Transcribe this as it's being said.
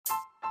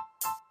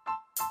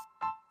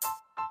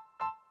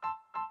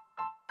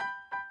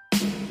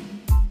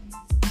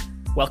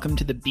Welcome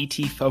to the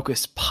BT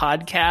Focus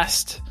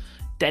podcast,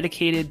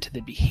 dedicated to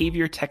the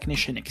behavior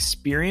technician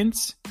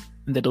experience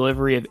and the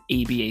delivery of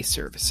ABA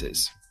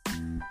services.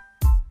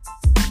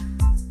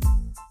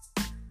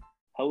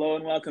 Hello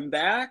and welcome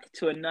back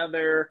to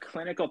another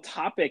clinical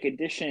topic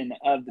edition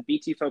of the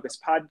BT Focus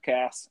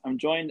podcast. I'm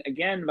joined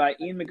again by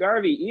Ian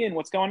McGarvey. Ian,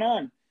 what's going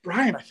on?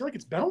 Brian, I feel like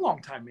it's been a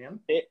long time, man.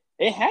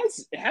 It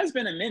has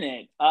been a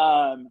minute.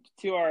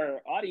 To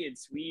our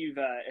audience,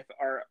 if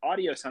our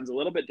audio sounds a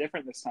little bit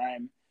different this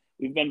time,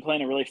 we've been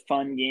playing a really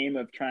fun game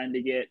of trying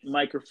to get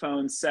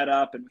microphones set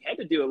up, and we had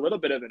to do a little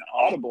bit of an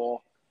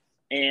audible.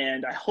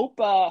 And I hope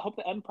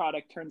the end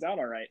product turns out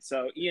all right.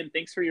 So, Ian,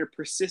 thanks for your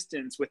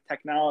persistence with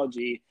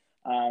technology.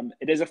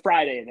 It is a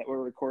Friday that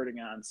we're recording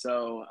on,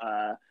 so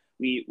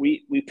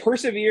we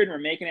persevered and we're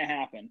making it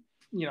happen.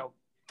 You know,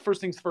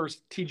 first things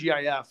first,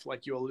 TGIF,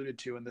 like you alluded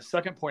to. And the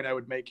second point I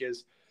would make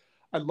is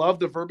I love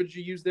the verbiage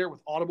you use there with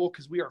audible,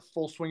 because we are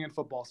full swing in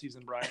football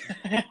season, Brian.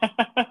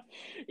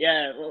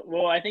 Yeah,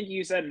 well, I think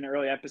you said in an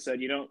early episode,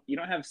 you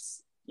don't have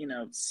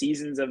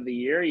seasons of the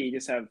year. You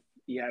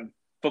have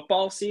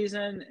football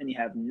season and you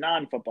have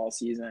non-football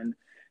season.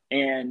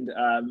 And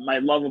my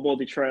lovable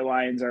Detroit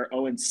Lions are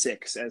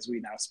 0-6 as we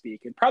now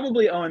speak, and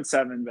probably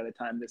 0-7 by the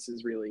time this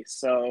is released.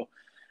 So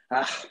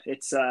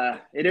it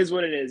is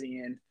what it is,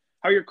 Ian.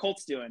 How are your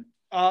Colts doing?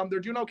 They're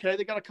doing okay.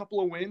 They got a couple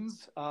of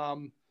wins.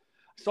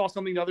 I saw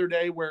something the other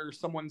day where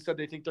someone said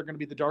they think they're going to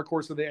be the dark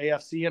horse of the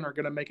AFC and are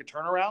going to make a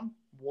turnaround.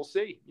 We'll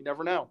see. You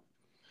never know.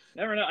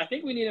 Never know. I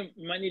think we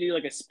might need to do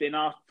like a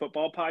spin-off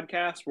football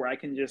podcast where I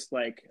can just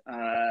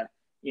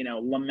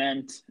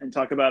lament and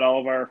talk about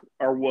all of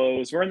our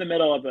woes. We're in the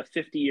middle of a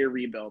 50-year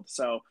rebuild.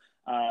 So,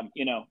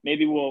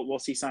 maybe we'll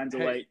see signs of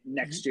light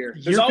next year.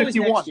 There's always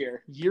 51. next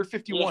year. Year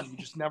 51. You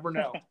just never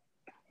know.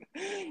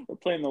 We're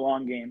playing the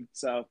long game.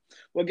 So,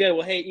 well, good.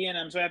 Well, hey, Ian,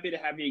 I'm so happy to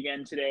have you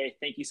again today.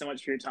 Thank you so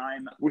much for your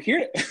time. We're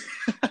here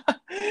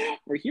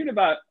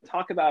to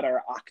talk about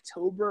our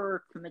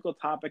October clinical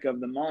topic of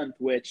the month,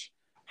 which,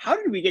 how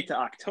did we get to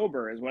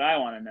October is what I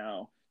want to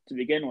know to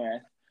begin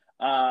with.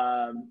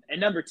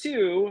 And number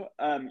two,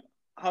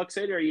 how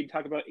excited are you to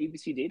talk about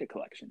ABC data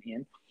collection,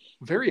 Ian?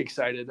 Very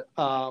excited.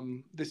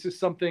 This is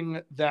something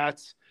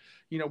that,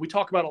 we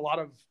talk about a lot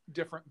of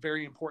different,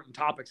 very important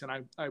topics. And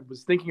I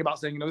was thinking about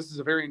saying, this is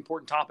a very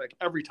important topic.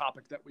 Every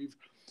topic that we've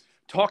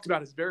talked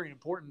about is very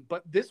important,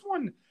 but this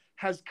one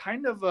has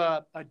kind of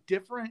a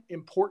different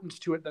importance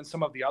to it than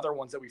some of the other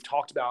ones that we've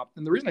talked about.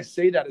 And the reason I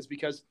say that is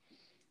because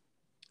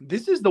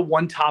this is the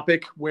one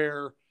topic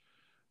where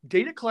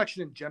data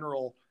collection in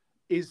general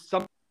is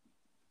something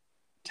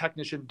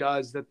technician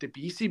does that the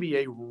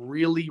BCBA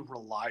really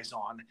relies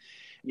on.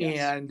 Yes.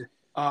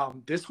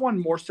 And this one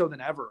more so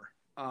than ever.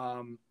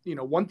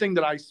 One thing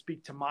that I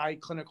speak to my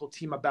clinical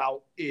team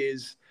about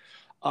is,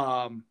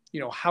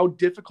 how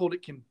difficult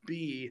it can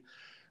be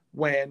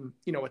when,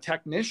 a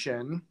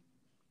technician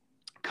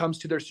comes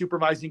to their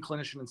supervising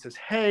clinician and says,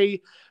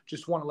 hey,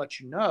 just want to let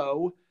you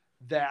know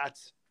that,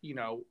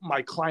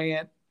 my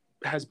client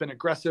has been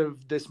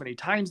aggressive this many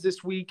times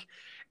this week.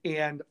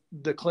 And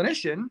the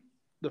clinician,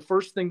 the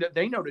first thing that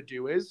they know to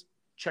do is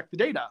check the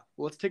data.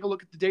 Well, let's take a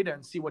look at the data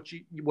and see what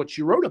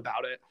you wrote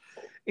about it.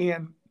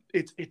 And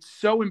it's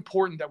so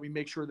important that we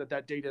make sure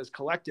that data is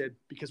collected,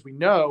 because we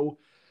know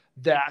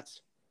that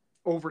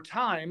over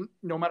time,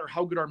 no matter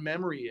how good our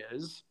memory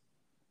is,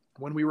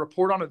 when we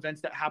report on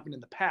events that happened in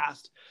the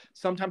past,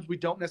 sometimes we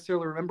don't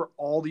necessarily remember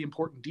all the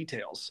important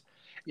details.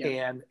 Yeah.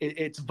 And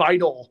it's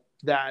vital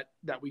that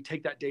we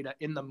take that data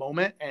in the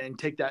moment and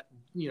take that,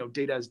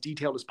 data as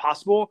detailed as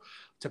possible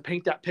to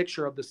paint that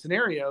picture of the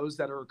scenarios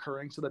that are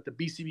occurring, so that the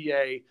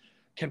BCBA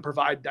can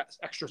provide that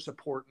extra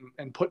support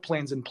and put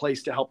plans in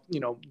place to help,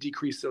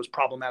 decrease those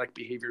problematic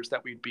behaviors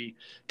that we'd be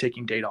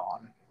taking data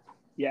on.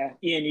 Yeah.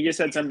 Ian, you just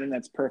said something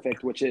that's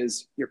perfect, which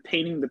is you're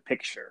painting the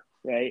picture,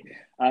 right?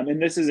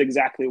 And this is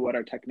exactly what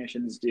our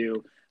technicians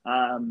do.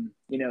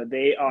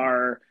 They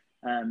are,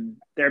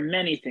 there are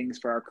many things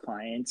for our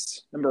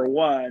clients. Number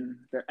one,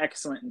 they're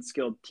excellent and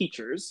skilled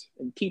teachers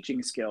and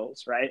teaching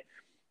skills, right?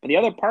 But the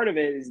other part of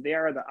it is they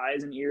are the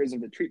eyes and ears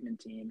of the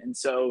treatment team. And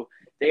so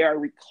they are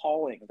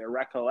recalling, they're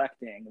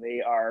recollecting,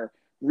 they are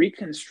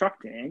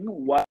reconstructing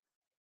what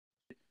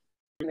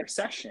in their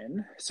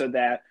session, so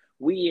that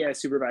we as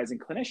supervising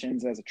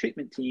clinicians, as a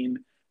treatment team,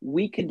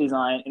 we can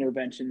design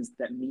interventions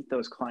that meet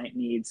those client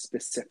needs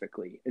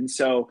specifically. And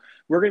so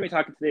we're going to be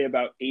talking today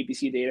about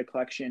ABC data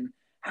collection,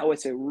 how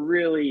it's a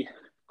really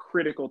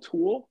critical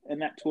tool in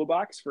that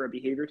toolbox for a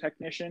behavior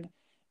technician,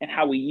 and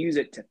how we use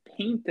it to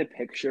paint the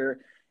picture.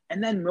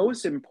 And then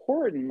most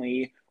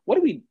importantly, what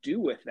do we do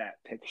with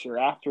that picture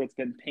after it's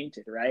been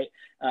painted, right?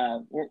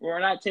 We're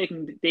not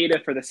taking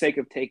data for the sake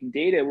of taking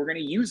data. We're going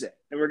to use it,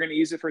 and we're going to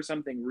use it for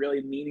something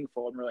really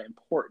meaningful and really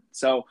important.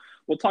 So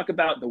we'll talk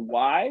about the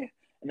why,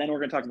 and then we're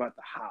going to talk about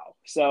the how.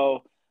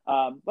 So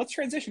let's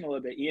transition a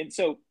little bit, Ian.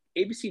 So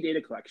ABC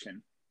data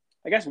collection,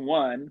 I guess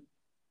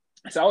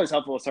it's always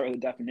helpful to start with a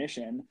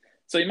definition.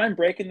 So you mind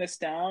breaking this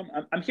down?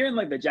 I'm hearing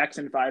like the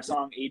Jackson 5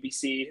 song,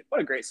 ABC.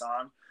 What a great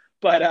song.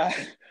 But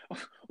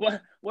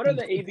what are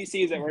the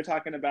ABCs that we're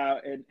talking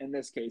about in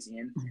this case,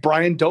 Ian?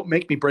 Brian, don't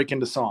make me break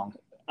into song.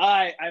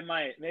 I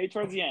might, maybe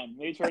towards the end.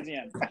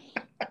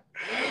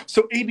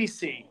 So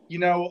ABC,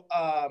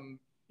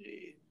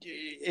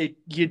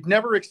 you'd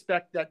never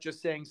expect that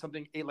just saying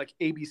something like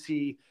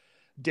ABC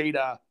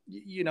data,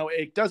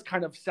 it does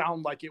kind of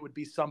sound like it would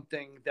be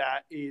something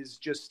that is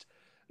just,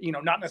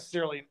 not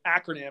necessarily an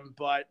acronym,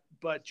 but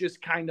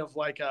just kind of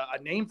like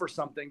a name for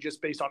something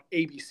just based on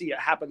ABC. It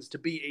happens to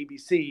be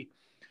ABC,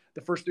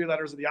 the first three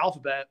letters of the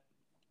alphabet.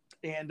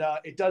 And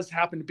it does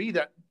happen to be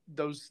that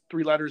those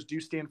three letters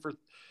do stand for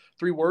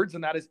three words,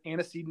 and that is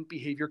antecedent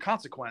behavior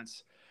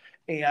consequence.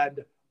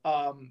 And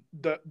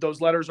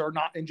those letters are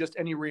not in just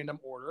any random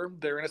order.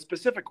 They're in a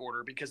specific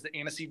order because the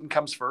antecedent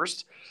comes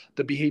first,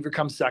 the behavior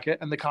comes second,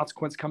 and the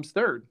consequence comes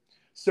third.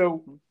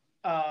 So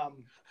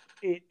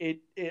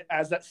it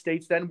as that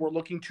states, then we're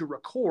looking to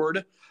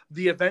record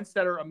the events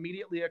that are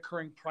immediately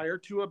occurring prior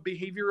to a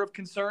behavior of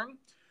concern,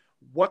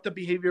 what the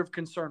behavior of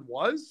concern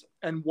was,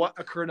 and what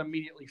occurred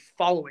immediately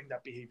following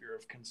that behavior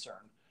of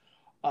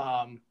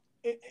concern.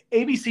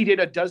 ABC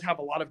data does have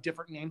a lot of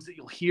different names that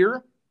you'll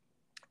hear.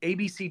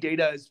 ABC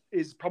data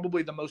is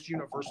probably the most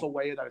universal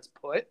way that it's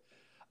put.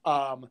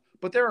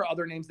 But there are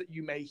other names that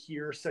you may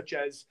hear, such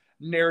as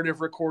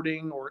narrative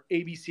recording or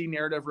ABC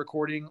narrative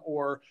recording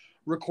or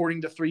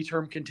recording to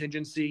three-term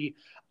contingency.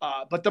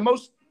 But the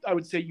most, I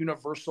would say,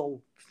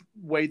 universal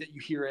way that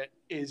you hear it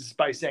is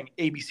by saying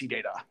ABC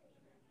data.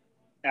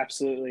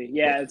 Absolutely.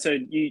 Yeah. So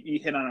you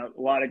hit on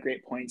a lot of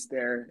great points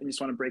there. I just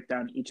want to break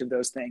down each of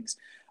those things.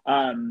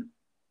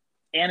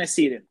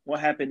 Antecedent, what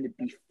happened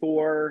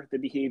before the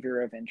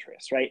behavior of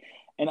interest, right?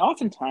 And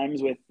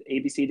oftentimes with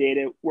ABC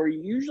data, we're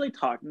usually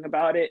talking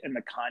about it in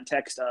the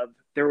context of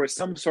there was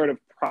some sort of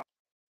problem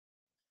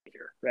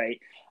behavior,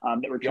 right?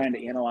 That we're trying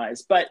to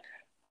analyze. But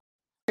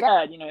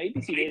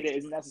ABC data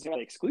isn't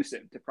necessarily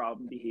exclusive to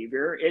problem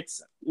behavior.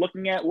 It's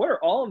looking at what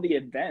are all of the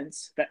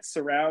events that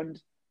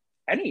surround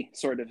any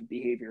sort of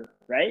behavior,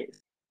 right?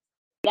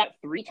 That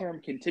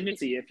three-term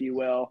contingency, if you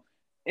will,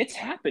 it's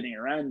happening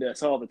around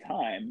us all the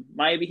time.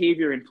 My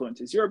behavior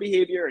influences your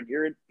behavior, and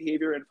your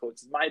behavior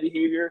influences my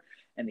behavior,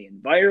 and the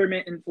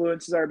environment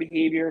influences our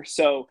behavior.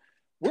 So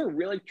we're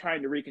really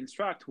trying to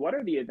reconstruct what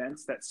are the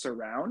events that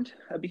surround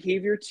a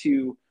behavior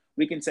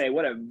we can say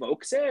what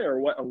evokes it or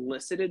what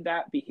elicited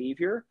that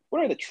behavior.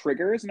 What are the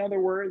triggers, in other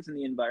words, in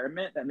the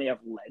environment that may have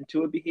led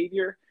to a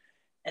behavior?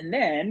 And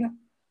then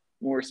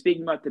when we're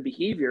speaking about the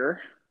behavior,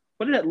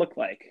 what did it look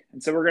like?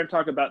 And so we're going to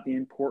talk about the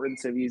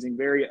importance of using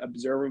very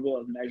observable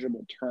and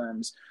measurable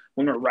terms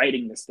when we're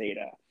writing this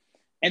data.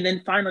 And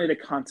then finally, the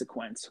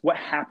consequence, what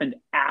happened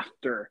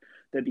after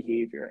the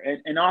behavior.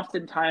 And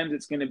oftentimes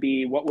it's going to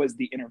be what was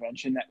the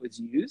intervention that was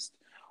used,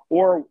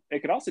 or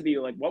it could also be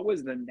like what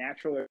was the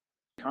natural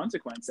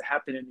consequence that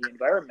happened in the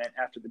environment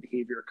after the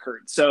behavior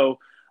occurred. So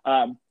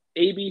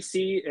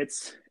ABC,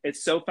 it's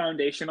so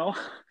foundational.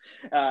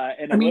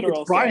 And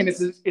Brian,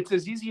 it's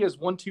as easy as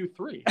 1, 2,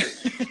 3.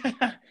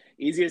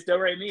 Easy as do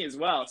re mi as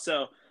well.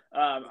 So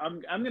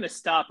I'm going to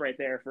stop right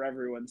there for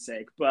everyone's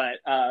sake. But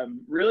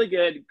really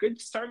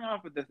good starting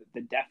off with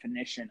the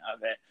definition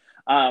of it,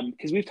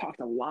 because we've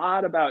talked a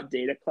lot about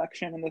data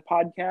collection in the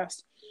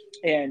podcast,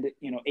 and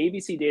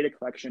ABC data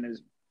collection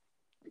is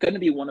going to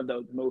be one of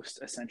the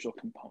most essential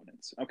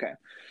components. Okay,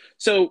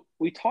 so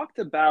we talked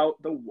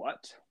about the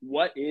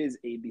what is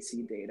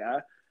ABC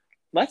data.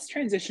 Let's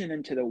transition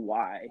into the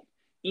why.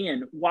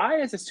 Ian,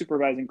 why as a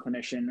supervising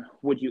clinician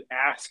would you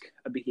ask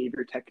a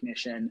behavior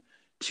technician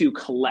to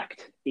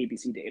collect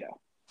ABC data?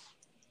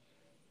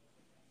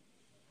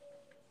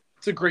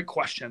 It's a great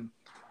question.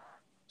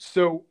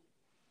 So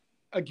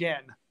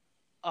again,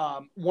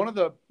 one of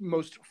the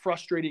most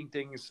frustrating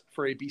things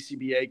for a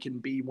BCBA can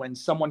be when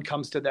someone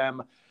comes to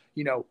them,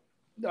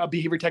 a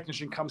behavior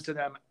technician comes to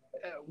them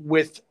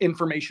with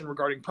information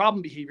regarding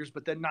problem behaviors,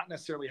 but then not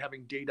necessarily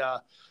having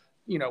data,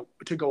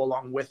 to go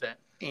along with it.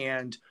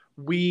 And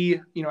we,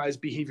 as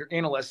behavior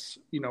analysts,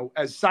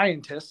 as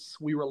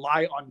scientists, we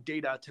rely on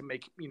data to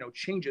make,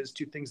 changes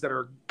to things that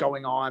are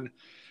going on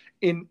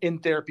in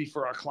therapy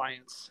for our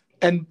clients.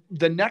 And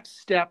the next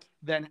step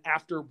then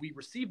after we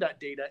receive that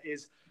data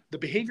is the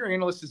behavior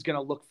analyst is going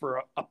to look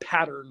for a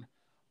pattern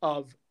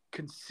of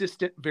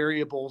consistent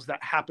variables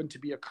that happen to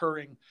be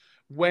occurring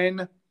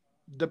when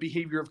the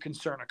behavior of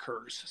concern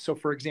occurs. So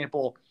for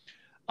example,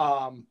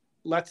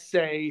 let's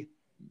say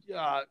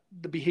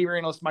the behavior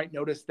analyst might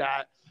notice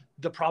that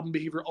the problem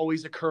behavior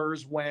always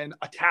occurs when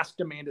a task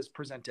demand is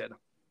presented.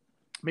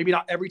 Maybe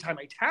not every time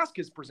a task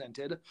is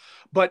presented,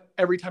 but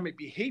every time a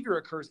behavior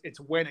occurs, it's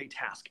when a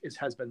task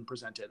has been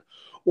presented.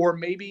 Or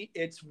maybe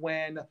it's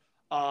when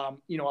a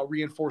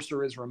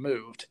reinforcer is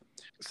removed.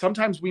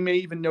 Sometimes we may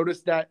even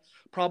notice that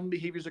problem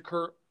behaviors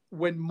occur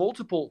when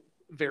multiple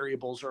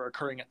variables are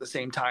occurring at the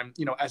same time,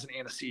 as an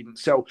antecedent.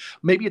 So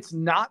maybe it's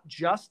not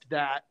just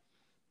that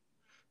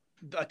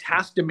a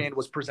task demand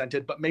was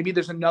presented, but maybe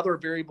there's another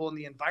variable in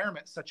the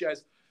environment, such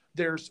as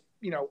there's,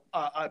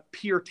 a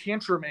peer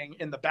tantruming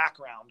in the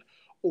background,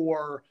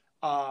 or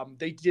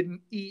they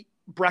didn't eat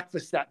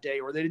breakfast that day,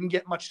 or they didn't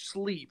get much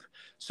sleep.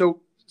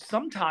 So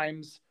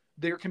sometimes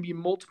there can be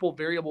multiple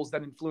variables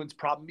that influence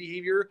problem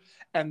behavior.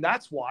 And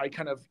that's why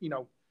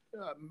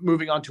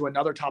moving on to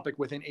another topic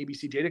within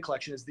ABC data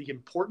collection is the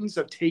importance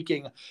of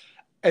taking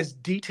as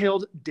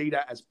detailed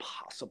data as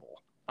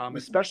possible,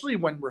 especially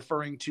when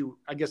referring to,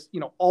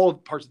 all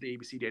parts of the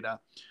ABC data.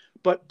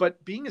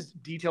 But being as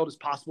detailed as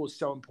possible is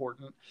so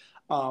important.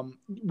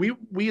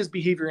 We as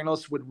behavior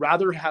analysts would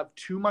rather have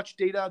too much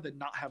data than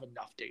not have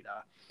enough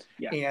data.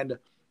 Yeah. And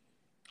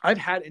I've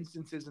had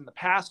instances in the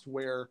past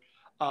where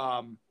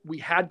we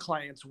had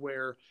clients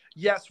where,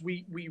 yes,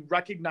 we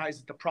recognized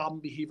that the problem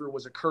behavior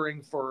was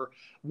occurring for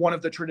one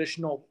of the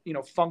traditional,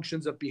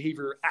 functions of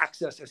behavior: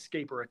 access,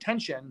 escape, or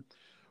attention.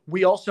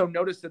 We also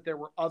noticed that there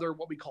were other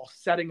what we call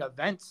setting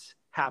events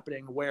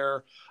happening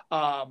where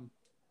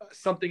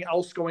something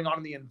else going on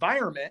in the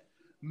environment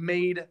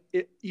made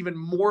it even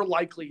more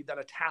likely that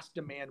a task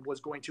demand was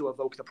going to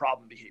evoke the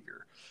problem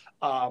behavior.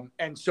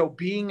 And so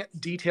being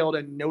detailed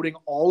and noting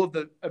all of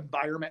the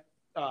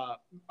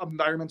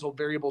environmental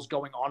variables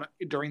going on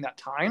during that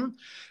time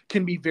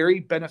can be very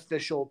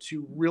beneficial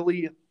to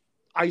really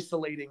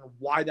isolating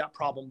why that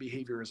problem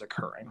behavior is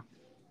occurring.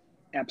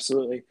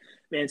 Absolutely.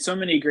 Man, so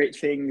many great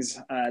things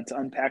to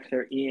unpack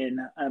there,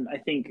 Ian. I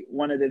think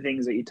one of the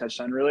things that you touched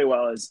on really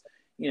well is,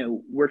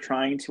 we're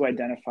trying to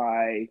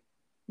identify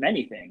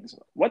many things.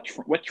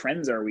 What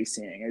trends are we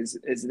seeing?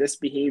 Is this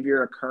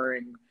behavior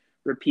occurring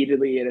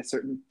repeatedly at a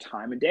certain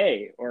time of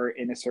day or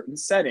in a certain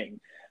setting?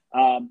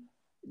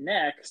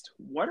 Next,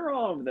 what are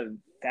all of the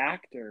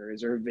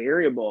factors or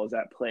variables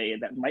at play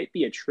that might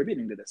be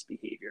attributing to this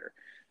behavior?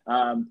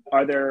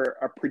 Are there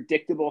a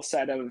predictable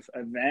set of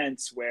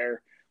events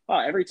where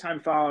every time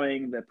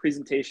following the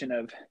presentation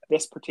of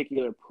this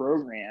particular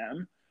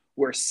program,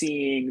 we're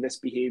seeing this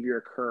behavior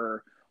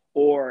occur,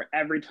 or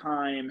every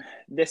time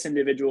this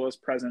individual is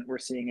present, we're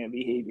seeing a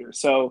behavior?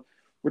 So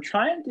we're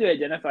trying to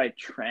identify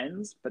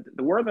trends, but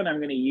the word that I'm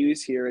going to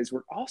use here is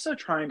we're also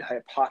trying to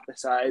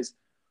hypothesize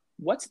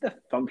what's the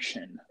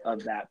function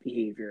of that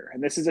behavior.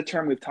 And this is a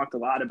term we've talked a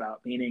lot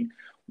about, meaning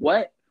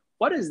what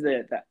is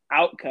the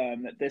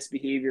outcome that this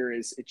behavior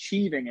is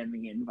achieving in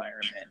the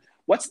environment?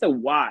 What's the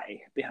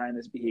why behind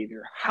this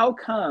behavior? How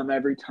come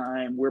every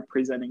time we're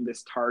presenting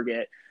this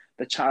target,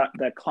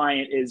 the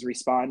client is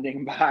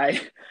responding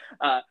by,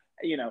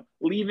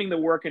 leaving the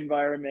work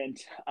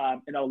environment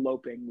and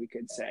eloping, we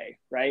could say,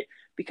 right?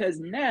 Because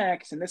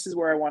next, and this is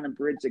where I want to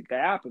bridge the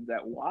gap of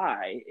that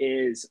why,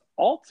 is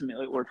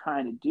ultimately what we're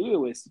trying to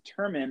do is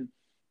determine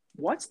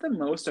what's the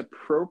most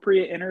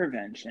appropriate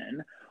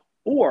intervention,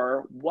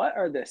 or what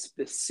are the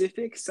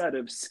specific set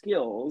of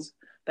skills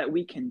that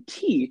we can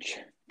teach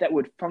that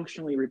would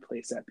functionally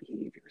replace that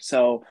behavior.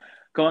 So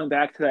going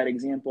back to that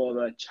example of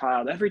a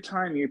child, every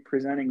time you're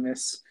presenting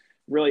this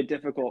really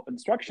difficult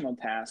instructional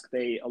task,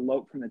 they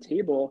elope from the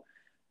table.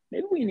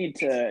 Maybe we need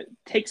to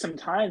take some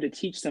time to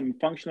teach some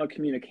functional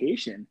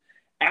communication,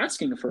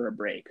 asking for a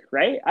break,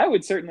 right? I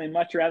would certainly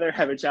much rather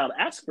have a child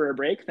ask for a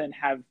break than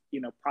have,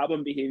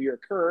 problem behavior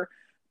occur.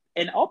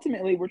 And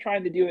ultimately, we're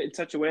trying to do it in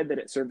such a way that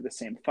it serves the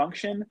same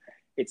function.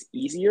 It's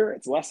easier,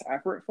 it's less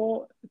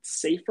effortful, it's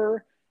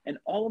safer, and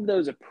all of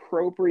those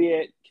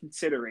appropriate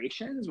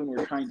considerations when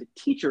we're trying to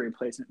teach a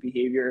replacement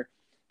behavior.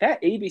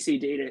 That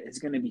ABC data is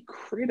going to be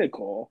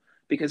critical,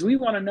 because we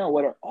want to know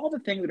what are all the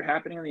things that are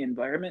happening in the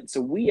environment, so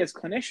we as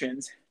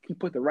clinicians can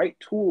put the right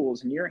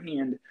tools in your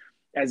hand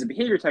as a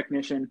behavior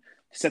technician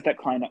to set that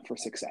client up for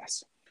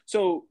success.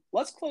 So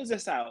let's close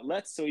this out.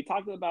 So we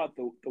talked about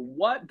the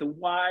what, the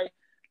why.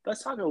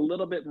 Let's talk a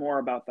little bit more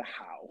about the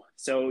how.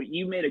 So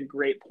you made a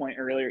great point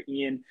earlier,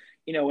 Ian.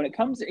 When it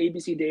comes to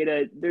ABC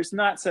data, there's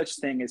not such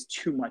thing as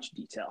too much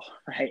detail,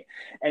 right?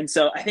 And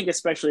so I think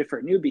especially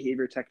for new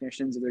behavior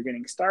technicians, if they're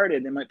getting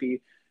started, they might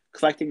be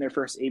collecting their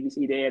first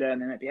ABC data,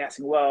 and they might be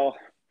asking, well,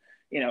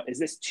 is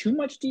this too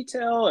much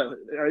detail?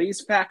 Are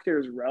these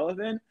factors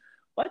relevant?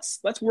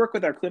 Let's work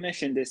with our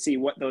clinician to see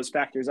what those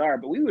factors are.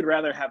 But we would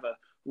rather have a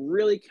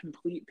really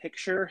complete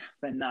picture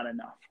than not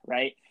enough,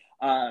 right?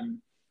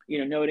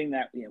 Noting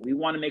that we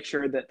want to make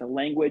sure that the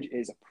language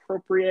is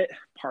appropriate,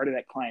 part of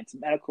that client's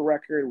medical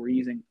record. We're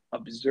using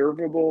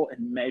observable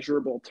and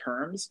measurable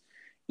terms.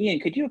 Ian,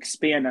 could you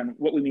expand on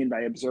what we mean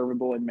by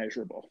observable and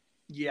measurable?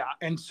 Yeah.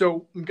 And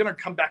so I'm going to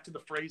come back to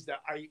the phrase that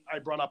I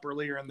brought up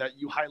earlier and that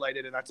you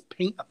highlighted, and that's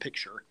paint a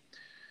picture.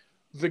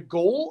 The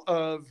goal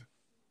of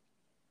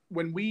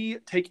when we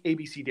take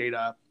ABC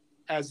data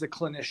as the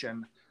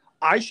clinician,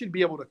 I should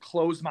be able to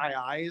close my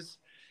eyes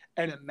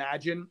and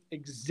imagine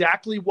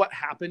exactly what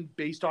happened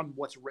based on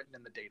what's written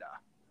in the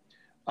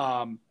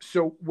data.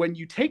 So when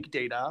you take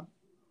data,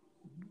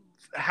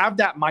 have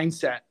that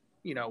mindset,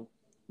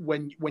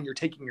 when you're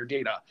taking your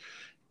data.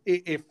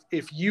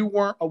 If you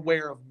weren't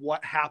aware of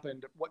what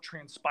happened, what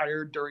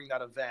transpired during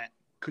that event,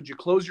 could you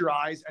close your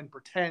eyes and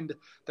pretend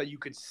that you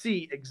could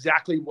see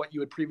exactly what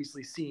you had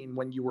previously seen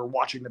when you were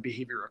watching the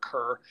behavior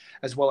occur,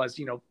 as well as,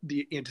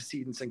 the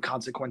antecedents and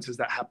consequences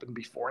that happened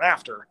before and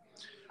after?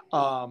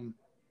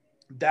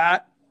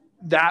 That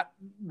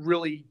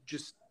really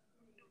just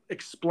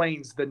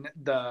explains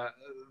the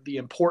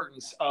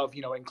importance of,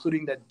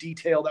 including the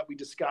detail that we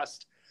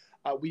discussed.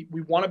 We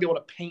want to be able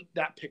to paint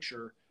that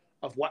picture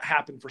of what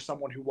happened for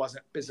someone who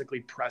wasn't physically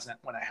present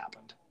when it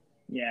happened.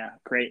 Yeah,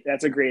 great.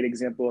 That's a great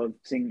example of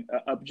seeing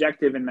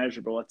objective and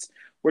measurable.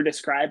 We're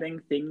describing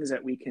things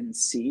that we can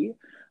see.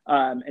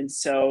 And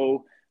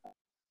so,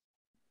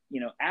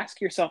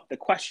 ask yourself the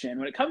question,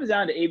 when it comes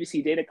down to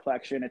ABC data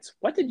collection, it's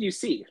what did you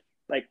see?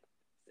 Like,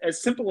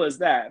 as simple as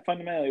that.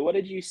 Fundamentally, what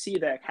did you see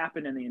that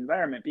happened in the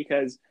environment?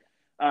 Because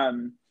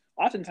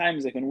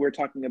oftentimes, like when we're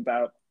talking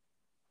about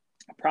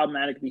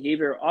problematic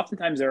behavior,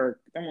 oftentimes there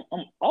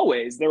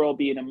will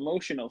be an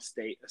emotional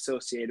state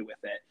associated with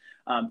it,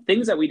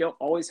 things that we don't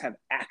always have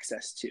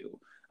access to.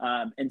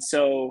 And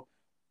so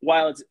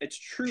while it's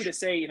true to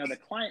say, the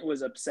client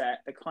was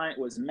upset, the client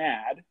was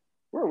mad,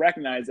 we're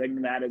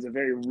recognizing that as a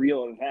very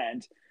real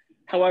event.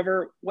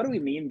 However, what do we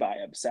mean by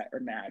upset or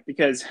mad?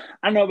 Because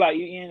I don't know about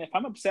you, Ian, if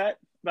I'm upset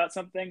about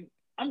something,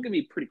 I'm going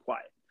to be pretty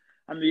quiet.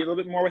 I'm going to be a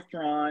little bit more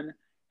withdrawn.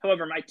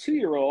 However, my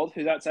 2-year-old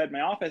who's outside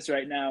my office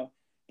right now,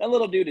 that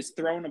little dude is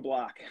throwing a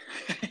block.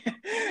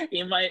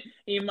 he might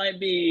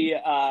be,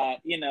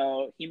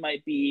 he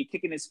might be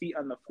kicking his feet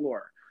on the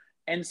floor.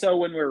 And so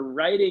when we're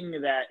writing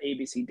that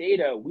ABC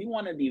data, we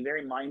want to be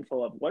very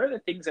mindful of what are the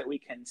things that we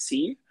can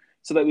see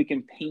so that we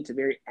can paint a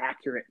very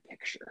accurate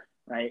picture,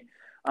 right?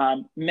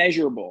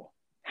 Measurable.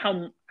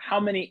 How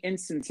many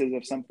instances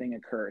of something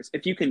occurs?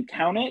 If you can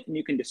count it and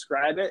you can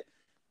describe it,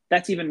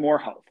 that's even more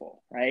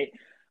helpful, right?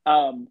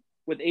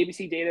 With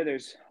ABC data,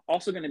 there's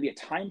also going to be a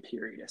time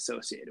period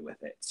associated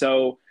with it.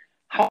 So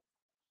how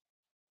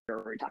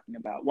are we talking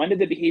about? When did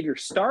the behavior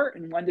start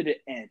and when did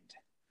it end?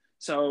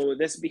 So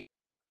this behavior,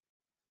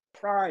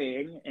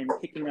 crying and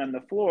kicking on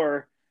the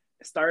floor,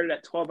 started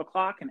at 12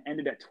 o'clock and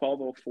ended at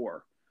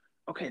 12:04.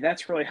 Okay,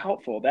 that's really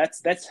helpful.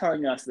 That's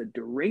telling us the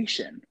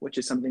duration, which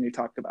is something we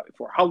talked about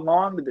before. How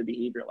long did the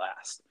behavior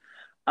last?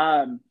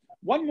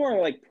 One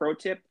more like pro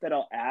tip that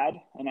I'll add,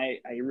 and I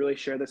really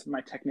share this with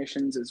my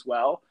technicians as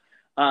well.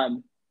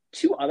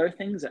 2 other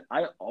things that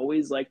I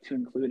always like to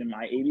include in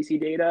my ABC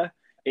data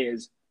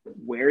is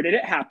where did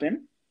it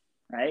happen,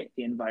 right?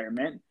 The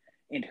environment,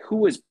 and who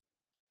was,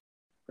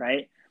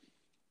 right?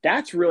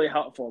 That's really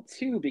helpful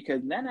too,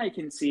 because then I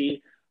can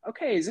see,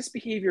 okay, is this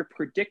behavior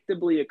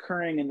predictably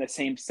occurring in the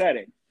same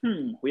setting?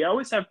 We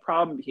always have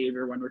problem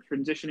behavior when we're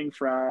transitioning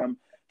from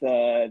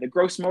the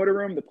gross motor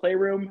room, the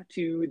playroom,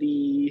 to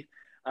the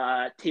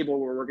table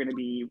where we're going to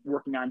be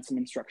working on some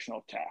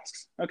instructional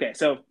tasks. Okay,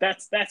 so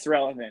that's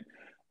relevant.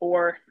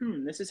 Or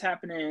this is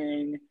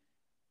happening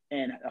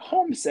in a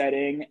home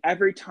setting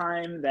every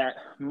time that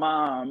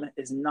mom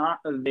is not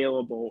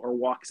available or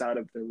walks out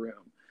of the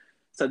room.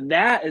 So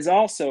that is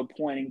also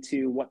pointing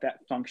to what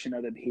that function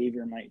of the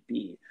behavior might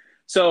be.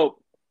 So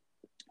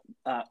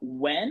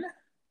when,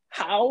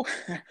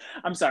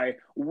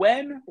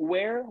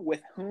 where,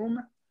 with whom,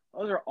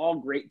 those are all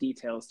great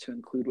details to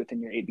include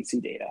within your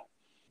ABC data.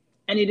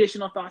 Any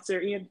additional thoughts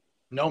there, Ian?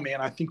 No,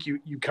 man, I think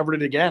you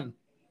covered it again.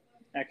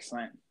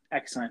 Excellent.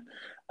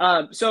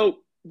 So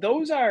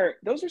those are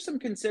some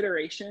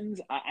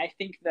considerations. I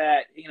think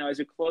that, as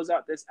we close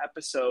out this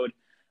episode,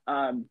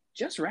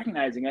 just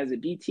recognizing as a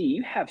BT,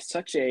 you have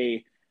such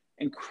a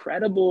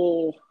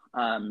incredible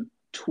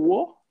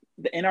tool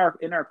in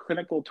our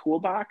clinical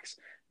toolbox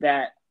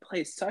that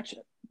plays such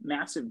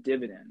massive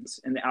dividends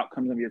in the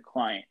outcomes of your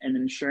client, and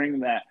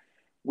ensuring that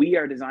we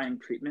are designing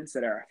treatments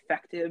that are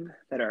effective,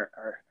 that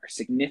are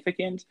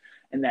significant,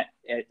 and that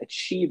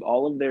achieve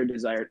all of their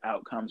desired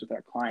outcomes with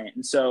our client.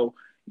 And so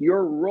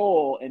your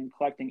role in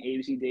collecting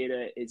ABC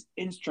data is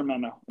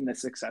instrumental in the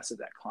success of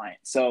that client.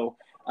 So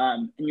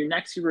in your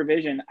next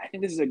supervision, I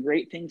think this is a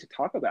great thing to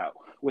talk about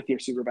with your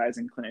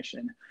supervising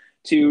clinician,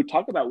 to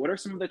talk about what are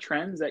some of the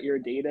trends that your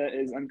data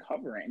is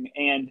uncovering,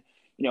 and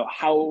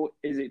how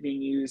is it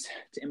being used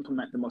to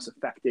implement the most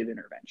effective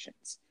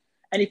interventions.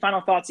 Any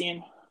final thoughts,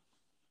 Ian?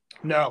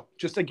 No,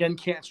 just again,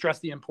 can't stress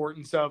the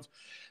importance of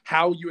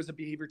how you as a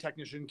behavior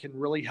technician can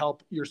really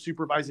help your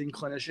supervising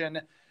clinician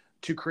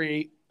to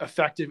create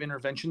effective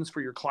interventions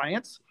for your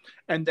clients.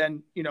 And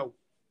then,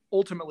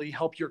 ultimately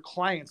help your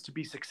clients to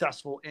be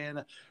successful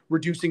in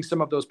reducing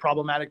some of those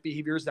problematic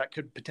behaviors that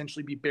could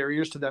potentially be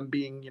barriers to them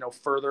being,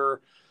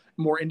 further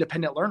more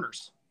independent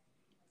learners.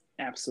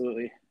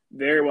 Absolutely.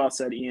 Very well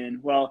said, Ian.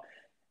 Well,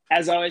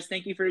 as always,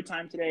 thank you for your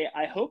time today.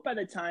 I hope by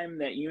the time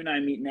that you and I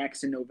meet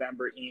next in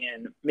November,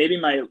 Ian, maybe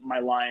my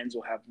Lions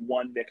will have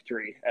one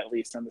victory at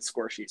least on the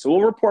score sheet. So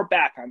we'll report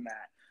back on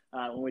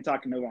that when we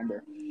talk in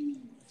November.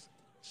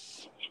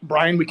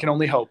 Brian, we can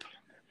only hope.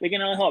 We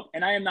can only hope.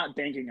 And I am not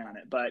banking on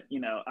it, but,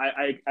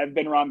 I've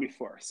been wrong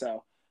before.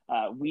 So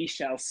we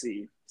shall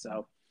see.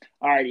 So,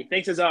 all righty.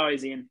 Thanks as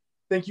always, Ian.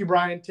 Thank you,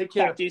 Brian. Take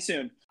care. Talk to you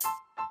soon.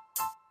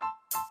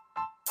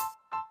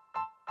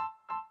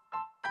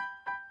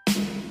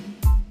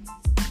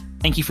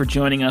 Thank you for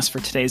joining us for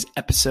today's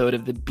episode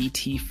of the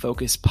BT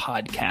Focus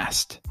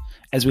podcast,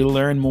 as we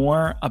learn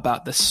more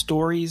about the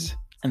stories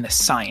and the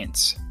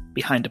science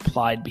behind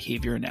applied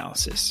behavior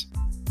analysis.